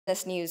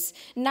This news.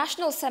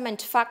 National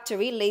Cement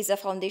Factory lays a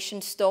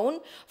foundation stone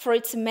for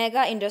its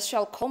mega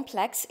industrial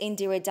complex in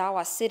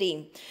Diredawa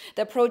City.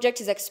 The project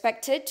is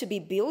expected to be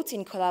built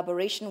in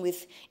collaboration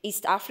with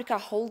East Africa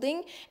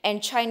Holding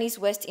and Chinese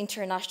West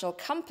International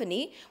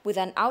Company with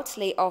an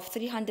outlay of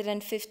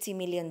 $350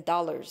 million.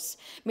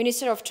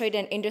 Minister of Trade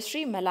and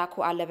Industry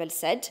Malaku Alebel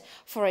said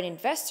foreign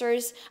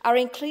investors are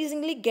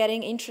increasingly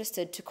getting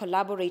interested to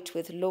collaborate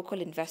with local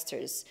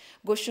investors.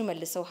 Goshu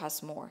Meliso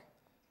has more.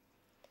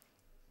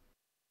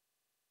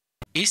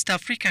 East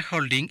Africa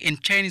Holding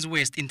and Chinese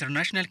West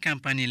International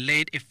Company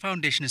laid a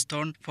foundation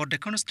stone for the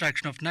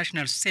construction of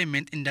National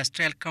Cement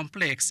Industrial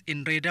Complex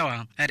in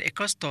Redawa at a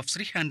cost of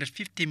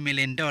 $350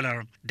 million.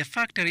 The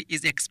factory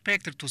is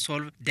expected to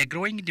solve the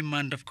growing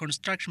demand of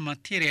construction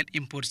material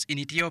imports in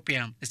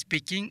Ethiopia.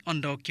 Speaking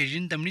on the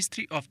occasion, the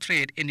Ministry of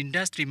Trade and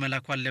Industry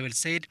Malakwa Level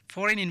said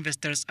foreign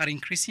investors are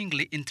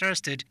increasingly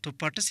interested to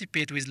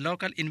participate with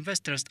local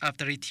investors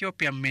after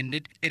Ethiopia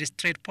amended its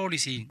trade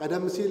policy.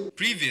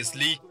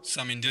 Previously,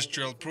 some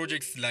industrial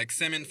projects like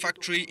cement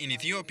factory in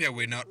Ethiopia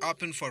were not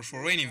open for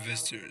foreign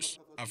investors.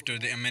 After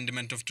the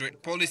amendment of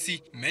trade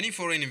policy, many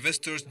foreign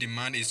investors'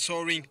 demand is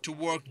soaring to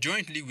work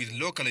jointly with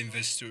local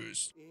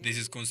investors. This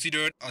is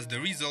considered as the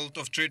result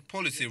of trade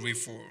policy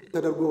reform.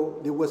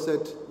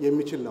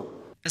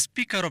 The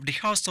Speaker of the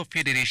House of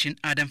Federation,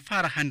 Adam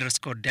Farah,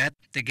 underscored that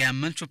the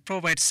government should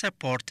provide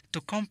support to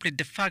complete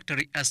the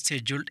factory as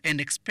scheduled and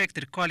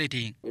expected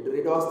quality.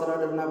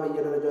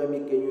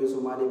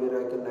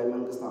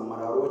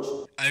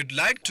 I would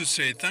like to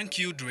say thank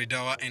you to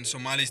Redawa and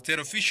Somali state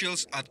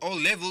officials at all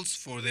levels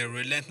for their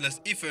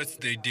relentless efforts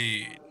they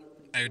did.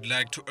 I would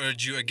like to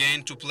urge you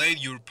again to play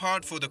your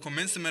part for the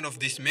commencement of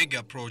this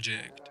mega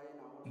project.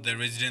 The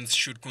residents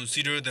should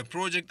consider the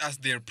project as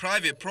their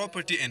private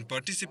property and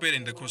participate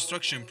in the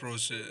construction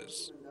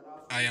process.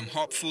 I am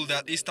hopeful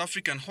that East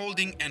African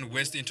Holding and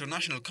West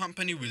International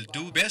Company will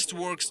do best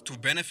works to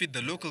benefit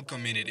the local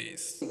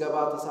communities.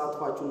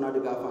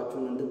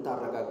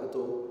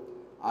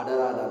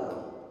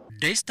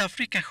 The East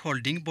Africa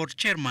Holding Board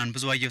Chairman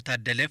Buzwayo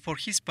Tadele, for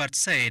his part,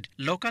 said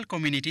local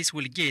communities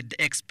will get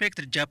the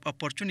expected job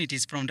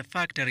opportunities from the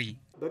factory.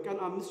 The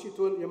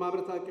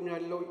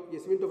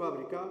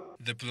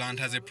plant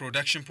has a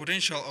production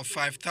potential of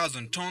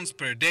 5,000 tons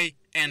per day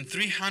and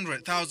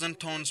 300,000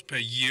 tons per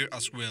year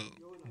as well.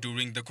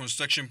 During the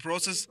construction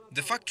process,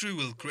 the factory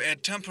will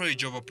create temporary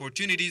job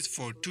opportunities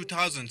for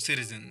 2,000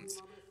 citizens.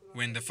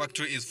 When the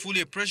factory is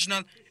fully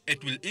operational,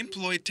 it will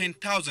employ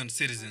 10,000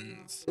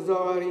 citizens.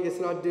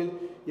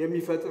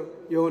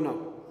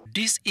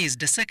 This is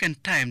the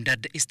second time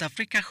that the East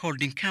Africa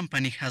Holding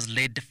Company has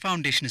laid the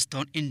foundation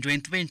stone in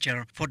joint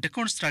venture for the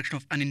construction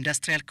of an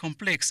industrial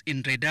complex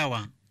in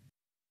Redawa.